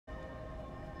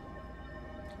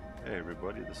Hey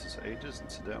everybody, this is Ages, and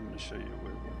today I'm going to show you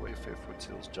where the Wayfear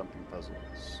Foothills jumping puzzle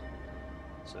is.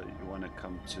 So you want to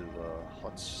come to the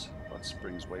Hot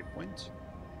Springs waypoint.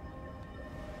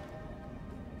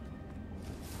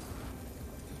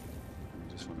 And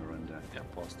you just want to run down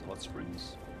past the Hot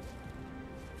Springs.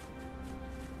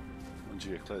 Once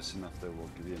you get close enough, they will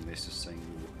give you a message saying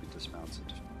you will be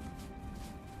dismounted.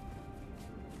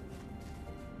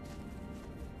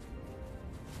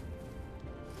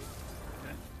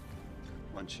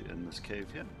 Once you're in this cave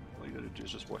here, all you got to do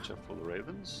is just watch out for the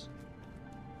ravens,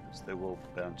 because they will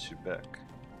bounce you back.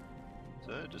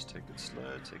 So just take it slow,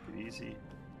 take it easy,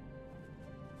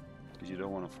 because you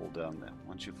don't want to fall down there.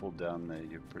 Once you fall down there,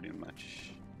 you pretty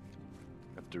much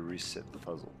have to reset the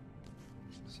puzzle.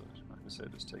 So like I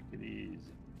said, just take it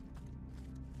easy.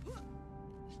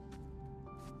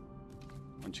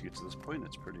 Once you get to this point,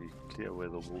 it's pretty clear where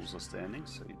the wolves are standing,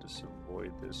 so you just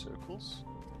avoid their circles.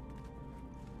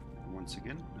 Once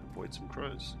again, avoid some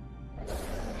crows.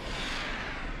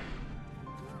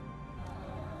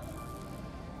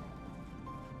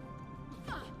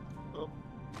 Oh.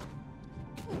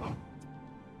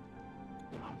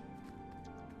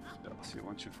 Yeah, see,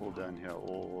 once you fall down here,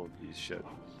 all of these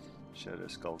shadow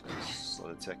skulkers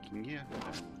start attacking you,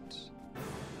 and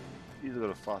you either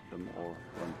got to fight them or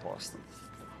run past them.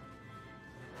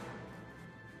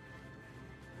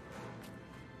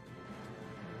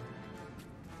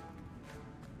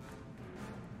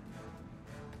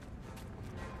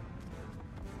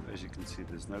 As you can see,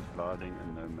 there's no gliding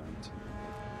and no mounting.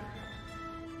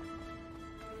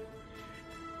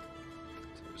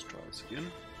 So let's try this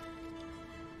again.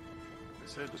 Like I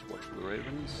said, just watch for the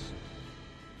ravens.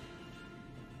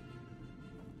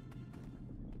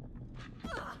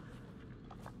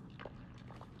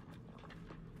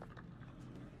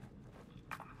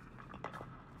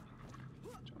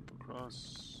 Jump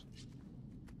across.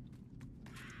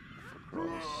 Jump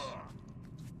across.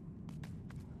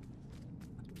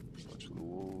 Watch for the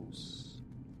wolves.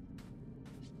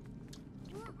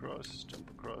 Jump across, jump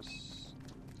across,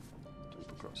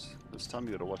 jump across. This time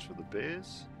you gotta watch for the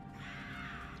bears.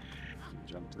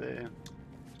 Jump there,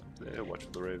 watch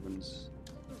for the ravens.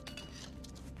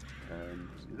 And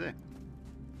you're there.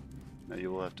 Now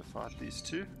you will have to fight these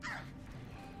two.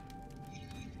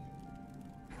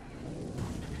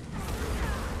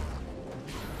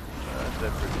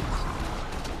 They're pretty easy.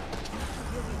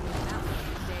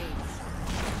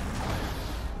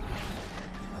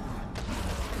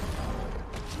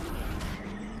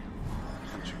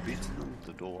 Beaten them,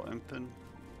 the door open,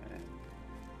 and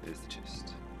there's the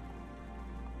chest.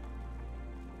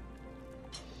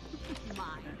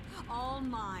 Mine, all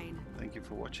mine. Thank you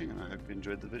for watching, and I hope you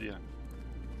enjoyed the video.